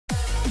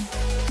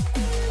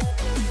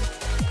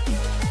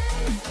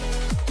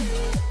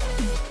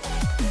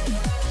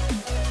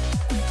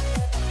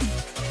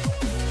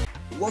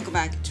welcome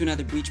back to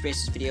another Bleach Brave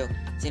Souls video.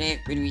 Today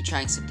we're going to be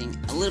trying something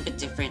a little bit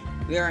different.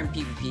 We are in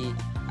PvP.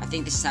 I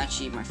think this is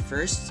actually my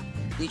first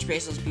Bleach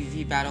Brave Souls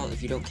PvP battle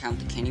if you don't count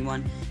the Kenny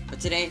one. But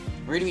today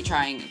we're going to be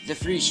trying the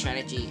freeze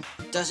strategy.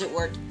 Does it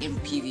work in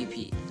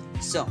PvP?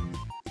 So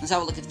let's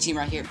have a look at the team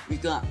right here.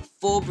 We've got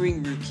Full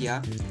Bring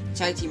Rukia,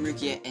 Tag Team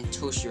Rukia, and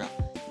Toshiro.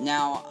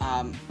 Now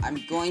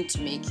I'm going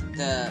to make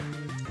the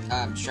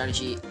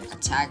strategy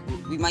attack.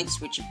 We might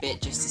switch a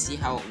bit just to see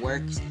how it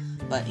works.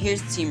 But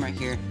here's the team right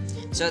here.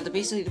 So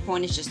basically the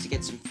point is just to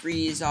get some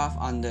freeze off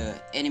on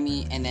the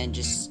enemy and then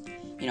just,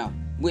 you know,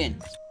 win.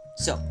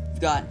 So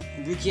we've got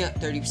Rukia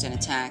 30%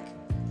 attack,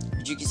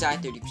 Jukizai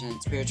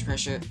 30% spiritual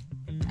pressure,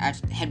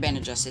 headband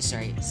of justice,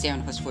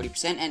 stamina plus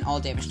 40%, and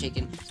all damage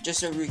taken, just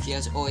so Rukia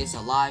is always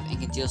alive and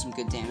can deal some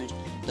good damage.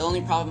 The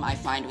only problem I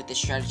find with this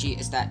strategy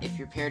is that if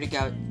you're paired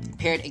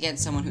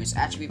against someone who's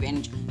attribute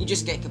advantage, you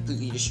just get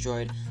completely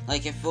destroyed.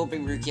 Like if Full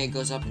Bring Rukia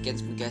goes up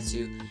against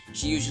Mugetsu,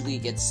 she usually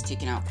gets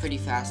taken out pretty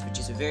fast, which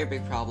is a very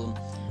big problem.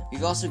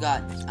 We've also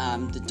got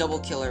the double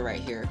killer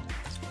right here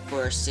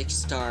for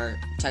 6-star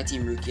Tag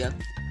Team Rukia.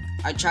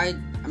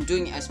 I'm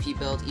doing an SP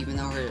build even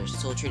though her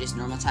soul trait is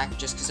normal attack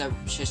just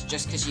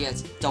because she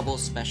has double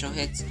special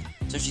hits.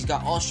 So she's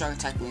got all strong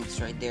attack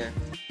links right there.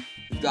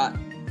 We've got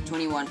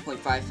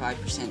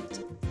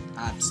 21.55%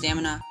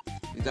 stamina.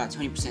 We've got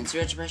 20%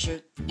 spiritual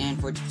pressure and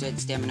 40%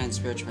 stamina and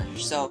spiritual pressure.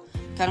 So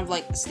kind of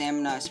like a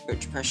stamina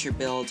spiritual pressure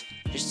build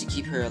just to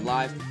keep her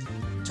alive.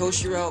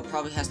 Toshiro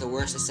probably has the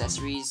worst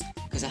accessories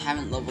because I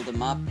haven't leveled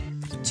him up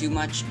too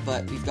much,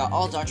 but we've got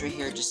all dodge right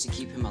here just to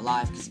keep him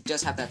alive because he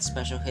does have that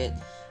special hit.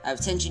 I have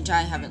Tension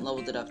Tai, haven't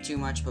leveled it up too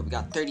much, but we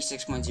got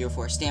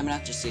 36.04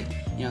 stamina just to,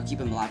 you know, keep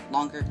him alive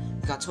longer.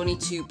 We've got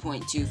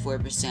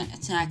 22.24%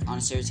 attack on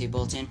a Cersei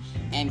Bulletin,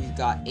 and we've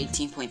got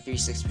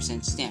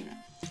 18.36% stamina.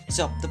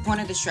 So the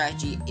point of the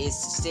strategy is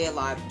to stay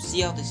alive,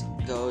 see how this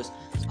goes.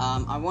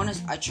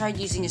 I tried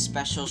using a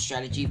special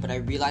strategy, but I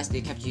realized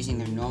they kept using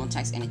their normal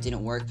attacks and it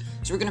didn't work.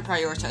 So we're gonna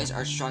prioritize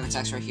our strong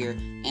attacks right here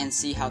and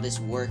see how this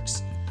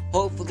works.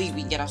 Hopefully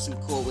we can get off some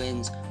cool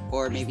wins,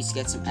 or maybe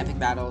get some epic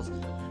battles.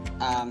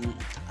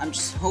 I'm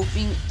just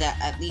hoping that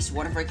at least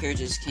one of our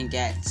characters can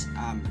get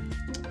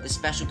the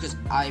special, because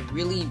I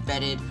really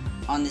betted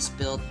on this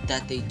build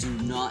that they do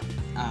not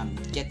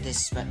get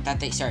this, they're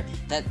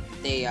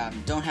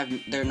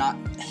not,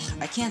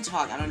 I can't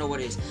talk, I don't know what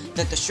it is,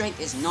 that the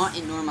strength is not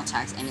in normal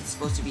attacks and it's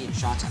supposed to be in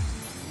strong attacks.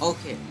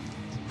 Okay,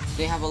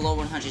 they have a low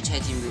 100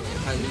 Tag Team Root.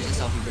 If I lose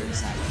this, I'll be very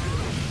sad.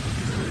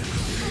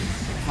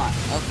 Come on.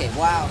 Okay,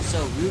 wow,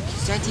 so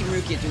Tag Team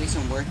Rukia doing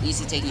some work,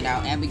 easily taking it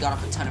out, and we got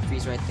off a ton of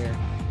freeze right there.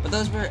 But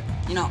those were,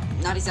 you know,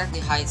 not exactly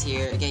high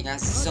tier. Again,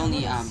 guys, this is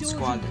only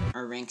squad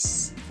or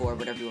ranks 4,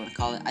 whatever you want to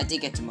call it. I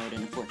did get to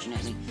Modin,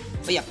 unfortunately.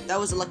 But yeah, that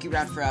was a lucky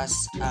round for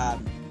us.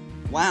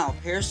 Wow,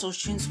 Parasol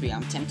Shunsui.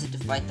 I'm tempted to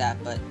fight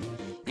that, but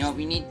you know,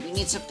 we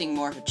need something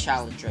more of a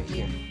challenge right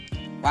here.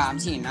 Wow, I'm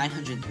seeing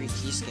 903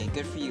 Kisuke.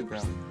 Good for you,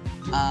 bro.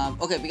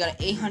 Okay, we got an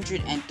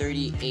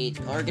 838.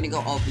 We're gonna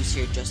go all boost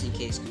here just in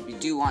case, because we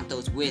do want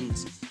those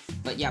wins.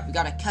 But yeah, we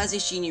got a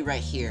Kazeshini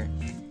right here.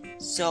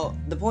 So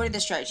the point of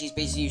this strategy is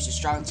basically use the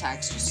strong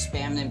attacks, just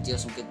spam them, deal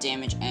some good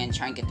damage, and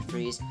try and get the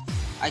freeze.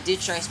 I did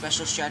try a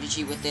special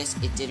strategy with this,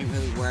 it didn't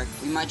really work.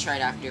 We might try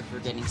it after if we're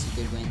getting some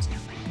good wins.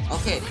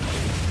 Okay,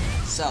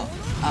 so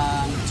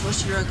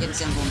Toshiro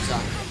gets emblems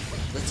up.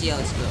 Let's see how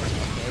this goes.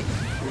 Okay,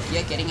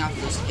 Rukia getting out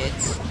those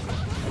hits.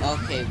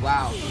 Okay,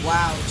 wow,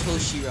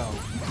 Toshiro.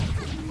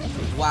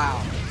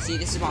 Wow, see,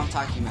 this is what I'm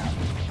talking about.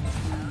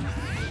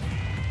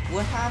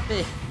 What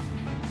happened?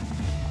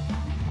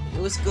 It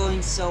was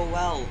going so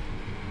well.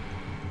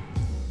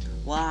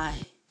 Why?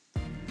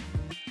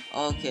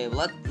 Okay,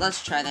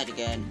 let's try that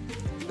again.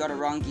 We got a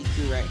wrong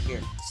Giku right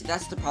here. See,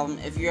 that's the problem.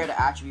 If you're at an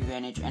attribute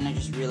advantage, and I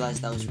just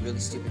realized that was a really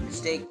stupid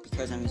mistake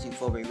because I'm using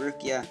Full Bring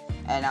Rukia,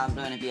 and now I'm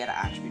going to be at an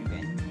attribute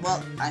advantage.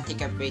 Well, I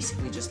think I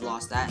basically just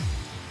lost that.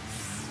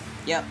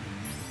 Yep.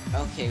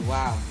 Okay,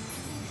 wow.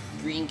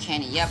 Green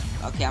Kenny. Yep.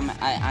 Okay,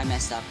 I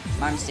messed up.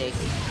 My mistake.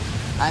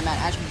 I'm at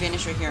attribute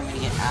advantage right here. I'm going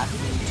to get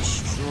absolutely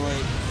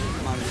destroyed.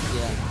 Come on,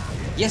 Rukia.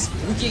 Yes,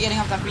 Rukia getting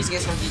out that freeze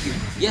against Giku.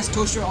 Yes,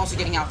 Toshiro also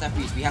getting out that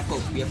freeze. We have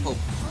hope. We have hope.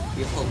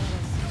 We have hope.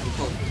 We have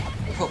hope.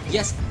 We have hope.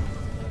 Yes.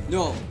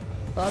 No.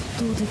 Why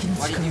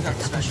didn't you have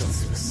the special?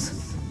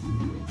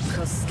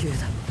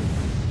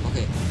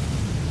 Okay.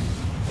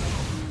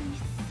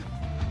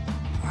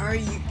 Are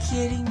you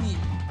kidding me?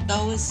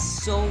 That was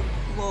so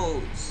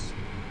close.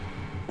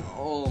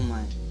 Oh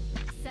my.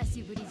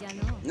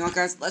 No,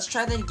 guys, let's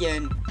try that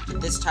again.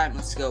 But this time,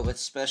 let's go with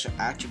special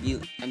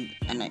attribute, and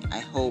I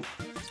hope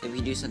that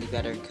we do something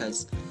better,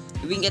 because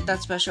if we can get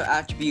that special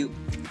attribute,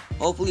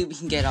 hopefully we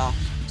can get off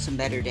some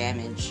better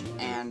damage,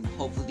 and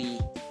hopefully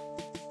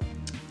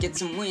get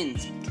some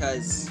wins,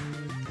 because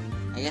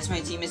I guess my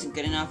team isn't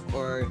good enough,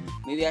 or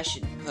maybe I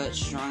should put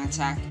strong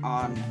attack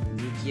on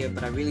Rukia,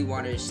 but I really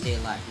wanted to stay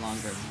alive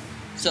longer.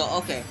 So,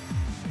 okay.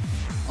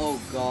 Oh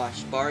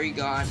gosh,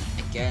 Barigon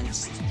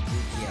against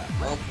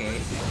Rukia. Okay.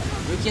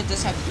 Rukia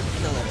does have good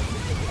killer.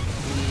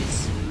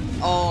 Please.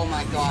 Oh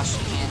my gosh,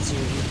 Cancer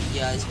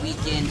Rukia is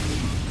weakened.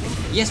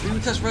 Yes,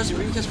 Ruka's frozen.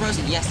 Ruka's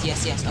frozen. Yes,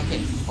 yes, yes.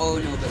 Okay. Oh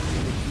no, but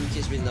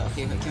Ruka's really low.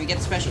 Okay, can we get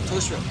the special?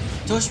 Toshiro.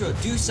 Toshiro,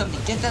 do something.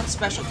 Get that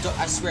special.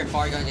 I swear,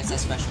 Bargon gets that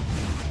special.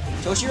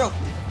 Toshiro.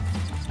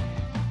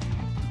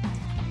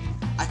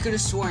 I could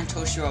have sworn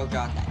Toshiro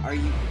got that. Are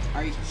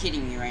you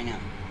kidding me right now?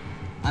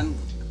 I'm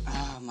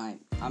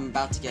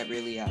about to get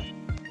really I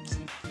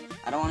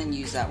don't want to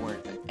use that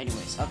word, but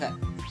anyways, okay.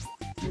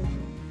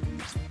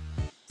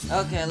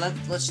 Okay,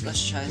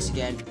 let's try this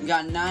again. We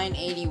got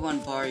 981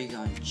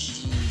 Bargon.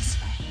 Jeez,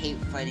 I hate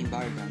fighting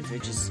Bargons. They're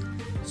just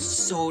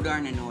so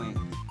darn annoying.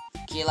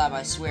 Caleb,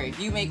 I swear, if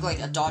you make like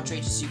a dodge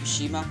rage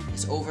Tsukushima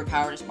as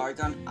overpowered as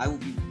Bargon, I will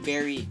be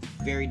very,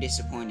 very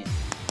disappointed.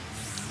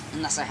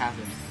 Unless I have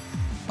him.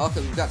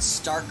 Okay, we've got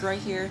Stark right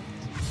here.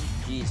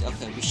 Jeez,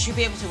 okay, we should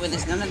be able to win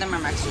this. None of them are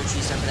max trees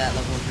except for that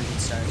level 100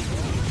 Stark.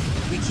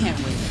 We can't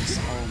win this.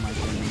 Oh my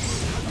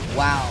goodness.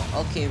 Wow.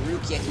 Okay,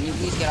 Rukia, can you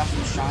please get off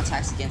some strong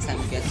attacks against that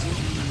Mugetsu?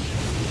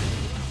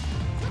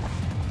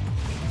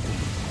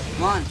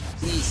 Come on,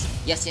 please.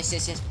 Yes, yes,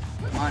 yes, yes.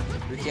 Come on,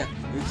 Rukia,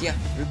 Rukia,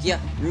 Rukia,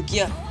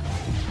 Rukia.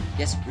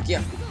 Yes,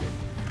 Rukia.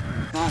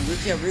 Come on,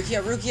 Rukia,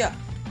 Rukia, Rukia.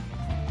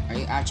 Are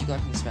you actually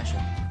going for the special?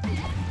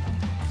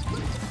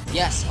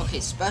 Yes, okay,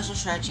 special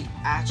strategy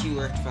actually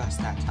worked for us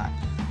that time.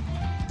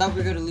 Thought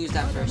we were gonna lose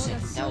that person.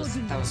 That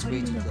was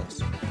way too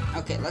close.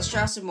 Okay, let's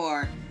try some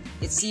more.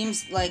 It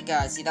seems like,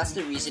 see, that's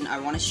the reason I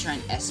wanted to try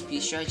an SP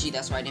strategy.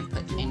 That's why I didn't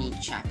put any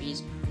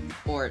chappies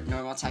or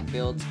normal attack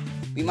builds.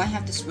 We might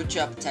have to switch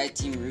up Tag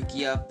Team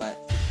Rukia,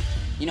 but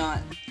you know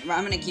what?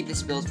 I'm gonna keep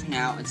this build for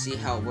now and see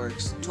how it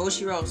works.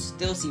 Toshiro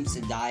still seems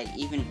to die,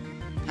 even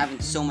having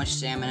so much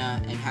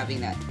stamina and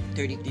having that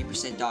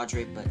 33% dodge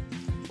rate, but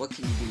what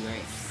can you do,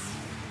 right?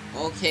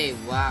 Okay,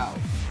 wow.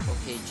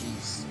 Okay,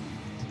 jeez.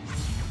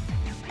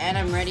 And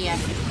I'm ready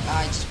after.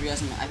 I just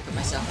realized I put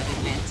myself at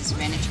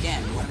disadvantage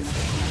again. What am I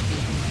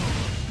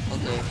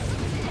doing? Okay.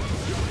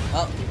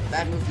 Oh,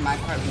 bad move from my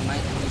part. We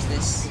might lose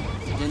this.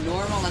 The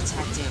normal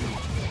attack damage.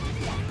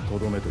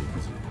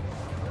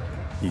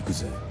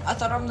 I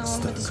thought I'm the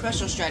one with the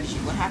special strategy.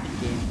 What happened,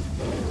 game?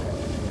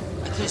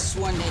 I could have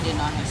sworn they did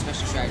not have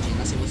special strategy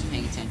unless I wasn't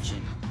paying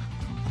attention.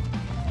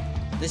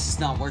 This is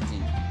not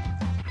working.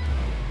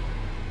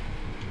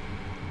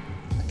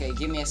 Okay,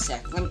 give me a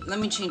sec. Let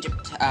me change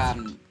up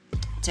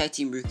Tag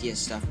Team Rukia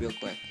stuff real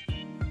quick.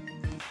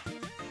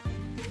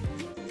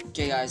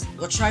 Okay guys,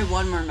 we'll try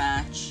one more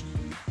match.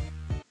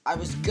 I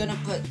was gonna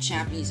put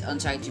Champions on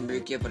Tag Team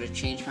Rukia, but I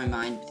changed my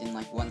mind within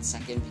like 1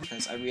 second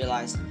because I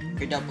realized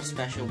her double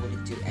special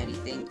wouldn't do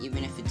anything,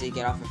 even if it did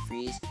get off a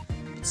freeze.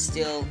 But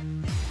still,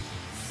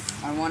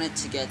 I wanted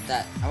to get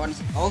that.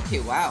 Okay,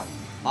 wow.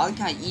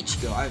 Bankai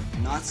Ichigo. I've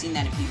not seen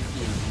that in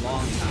PvP in a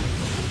long time.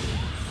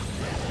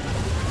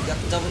 We got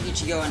the double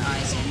Ichigo and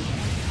Aizen.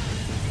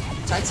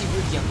 Tag Team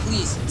Rukia,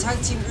 please.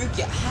 Tag Team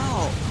Rukia,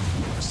 how?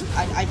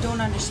 I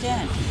don't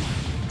understand.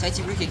 Tag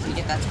Team Rukia, can you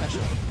get that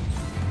special?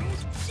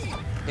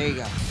 There you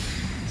go.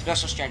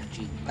 Special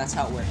strategy. That's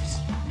how it works.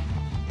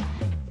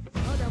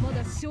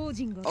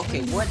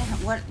 Okay, what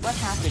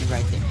happened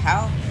right there?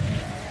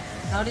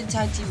 How did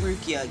Tag Team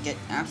Rukia get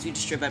absolutely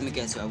destroyed by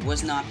Mugetsu? I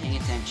was not paying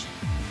attention.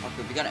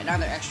 Okay, we got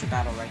another extra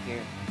battle right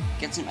here.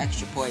 Get some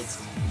extra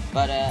points.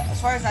 But as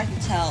far as I can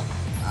tell,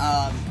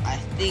 I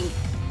think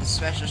the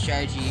special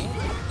strategy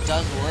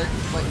does work,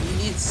 but you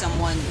need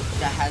someone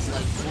that has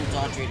like full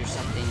dodge rate or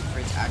something for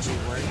it to actually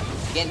work.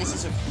 Again, this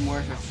is more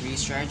of a free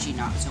strategy,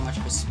 not so much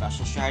of a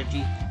special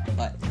strategy,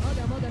 but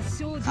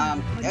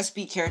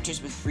SP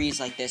characters with freeze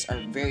like this are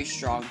very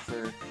strong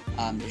for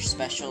their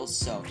specials,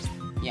 so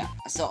yeah.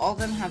 So all of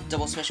them have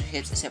double special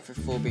hits except for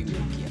Fullbring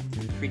Rukia,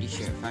 I'm pretty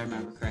sure, if I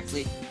remember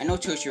correctly. I know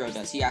Toshiro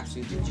does, he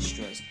absolutely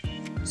destroys.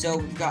 So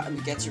we've got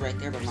Mugetsu right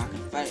there, but I'm not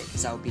going to fight it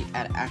because that would be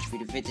at an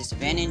attribute of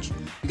disadvantage.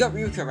 We got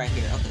Ruka right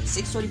here. Okay,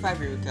 645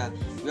 Ruka.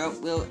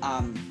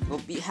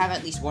 We'll have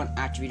at least one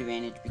attribute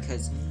advantage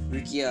because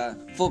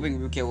Fullbring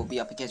Rukia will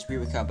be up against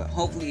Ruka, but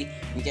hopefully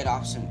we get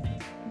off some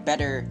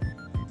better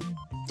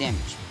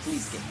damage.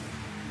 Please get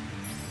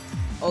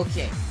it.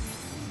 Okay.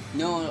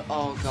 No,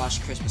 oh gosh,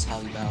 Christmas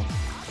Halibel.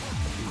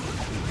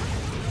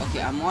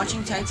 Okay, I'm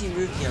watching Tag Team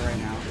Rukia right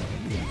now.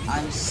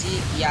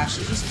 Yeah,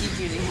 she just keeps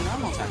using her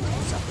normal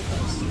tactics.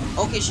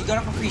 Okay, she got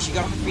off a freeze.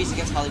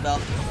 Against Halibel.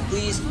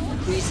 Please,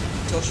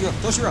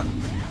 Toshiro.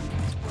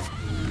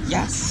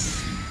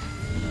 Yes.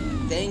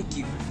 Thank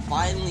you for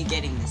finally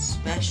getting this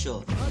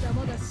special.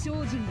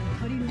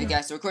 Hey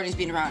guys, the recording's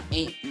been around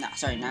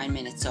 9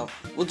 minutes, so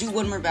we'll do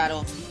one more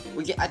battle.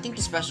 I think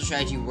the special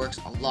strategy works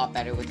a lot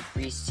better with the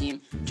freeze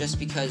team, just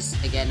because,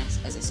 again,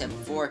 as I said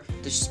before,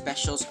 the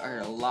specials are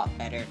a lot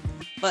better.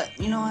 But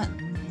you know what?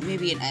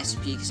 Maybe an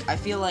SP, because I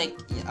feel like,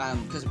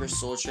 because of her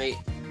soul trait,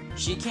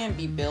 she can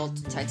be built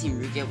Tag Team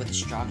Rukia with a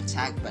strong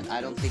attack, but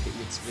I don't think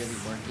it's really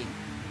working.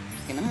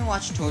 Okay, let me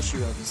watch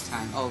Toshiro this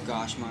time. Oh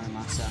gosh,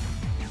 Marimasa.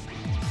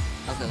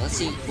 Okay, let's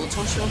see. Will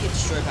Toshiro get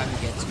destroyed by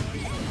Mugetsu?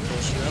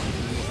 Toshiro,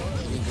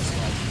 can you just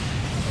like,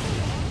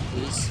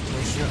 please,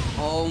 Toshiro?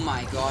 Oh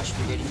my gosh,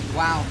 we're getting,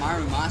 wow,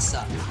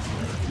 Marimasa.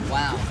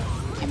 Wow.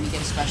 Can we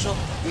get a special?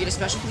 Can we get a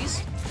special,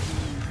 please?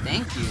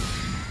 Thank you.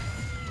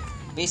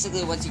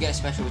 basically once you get a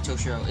special with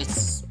Toshiro,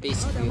 it's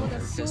basically over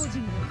because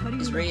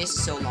his radius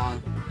is so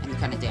long and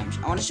kind of damaged.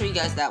 I want to show you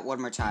guys that one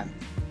more time.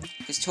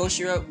 Because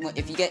Toshiro,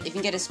 if you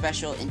get a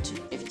special and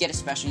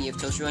you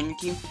have Toshiro on your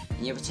team and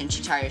you have a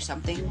Tenchitai or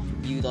something,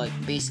 you like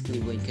basically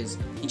win because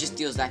he just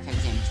deals that kind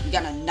of damage. We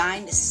got a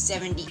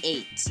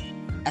 978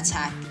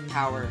 attack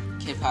power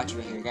Kenpachi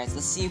right here, guys.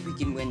 Let's see if we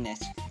can win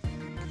this.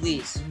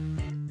 Please.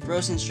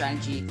 Frozen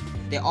strategy.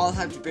 They all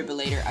have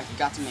defibrillator. I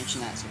forgot to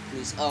mention that, so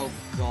please. Oh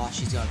gosh,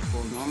 he's got a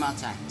full normal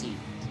attack team.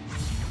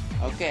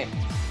 Okay.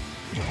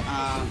 Okay,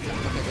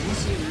 let me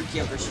see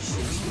Rukia versus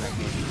Shinsu right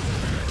here.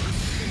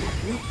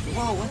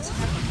 Whoa, what's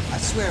happening? I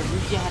swear,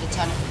 Rukia had a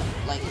ton of,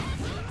 like...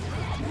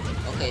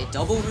 Okay,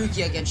 double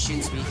Rukia against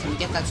Shinsu. Can we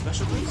get that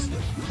special, please?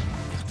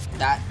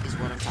 That is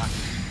what I'm talking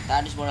about.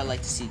 That is what I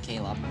like to see,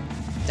 Caleb.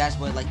 That's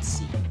what I like to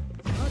see.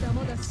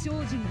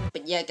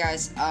 But yeah,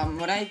 guys,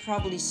 what I'd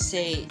probably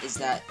say is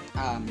that,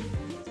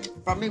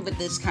 probably with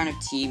this kind of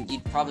team,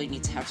 you'd probably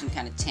need to have some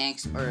kind of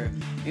tanks, or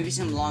maybe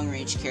some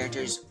long-range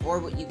characters, or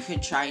what you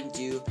could try and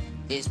do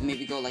is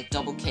maybe go like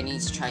double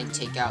Kenny's to try and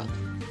take out,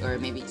 or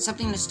maybe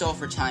something to stall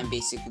for time,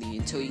 basically,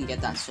 until you can get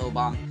that soul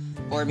bomb,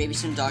 or maybe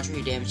some dodge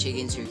rate damage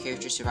taken so your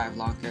character survive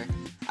longer.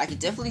 I could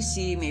definitely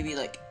see maybe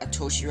like a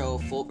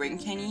Toshiro full bring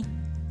Kenny,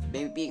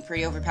 maybe being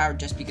pretty overpowered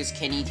just because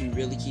Kenny can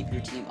really keep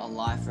your team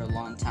alive for a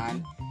long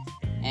time.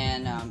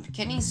 And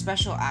Kenny's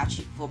special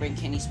actually, full bring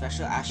Kenny's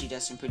special actually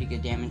does some pretty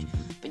good damage.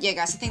 But yeah,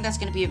 guys, I think that's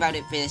gonna be about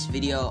it for this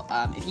video.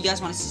 If you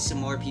guys want to see some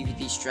more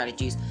PvP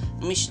strategies,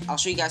 I'll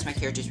show you guys my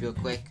characters real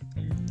quick.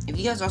 If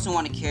you guys also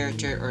want a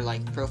character or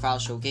like profile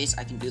showcase,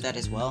 I can do that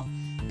as well.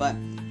 But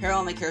here are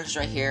all my characters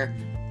right here.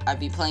 I've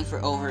been playing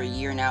for over a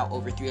year now,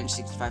 over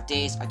 365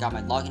 days. I got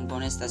my login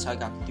bonus, that's how I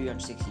got the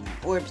 369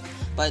 orbs.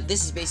 But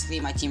this is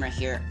basically my team right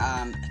here.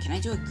 Can I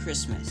do a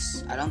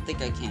Christmas? I don't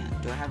think I can.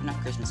 Do I have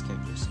enough Christmas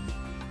characters?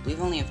 I believe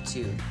I only have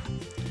 2.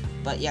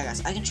 But yeah,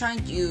 guys, I can try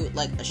and do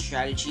like a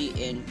strategy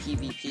in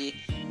PvP.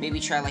 Maybe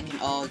try like an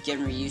all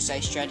Genryu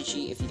size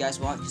strategy if you guys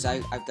want, because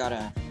I've got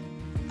a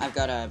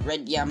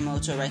red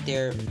Yamamoto right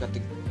there. I've got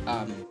the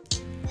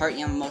heart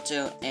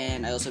Yamamoto,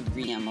 and I also have the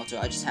green Yamamoto.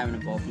 I just haven't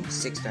evolved from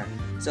 6-star.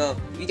 So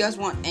if you guys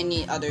want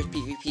any other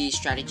PvP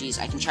strategies,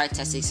 I can try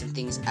testing some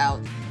things out.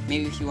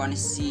 Maybe if you want to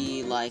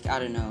see like, I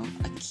don't know,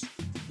 a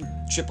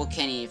triple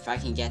Kenny, if I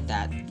can get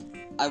that,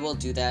 I will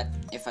do that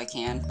if I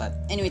can. But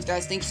anyways,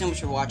 guys, thank you so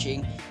much for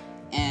watching.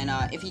 And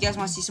if you guys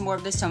want to see some more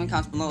of this, tell me in the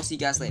comments below. I'll see you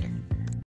guys later.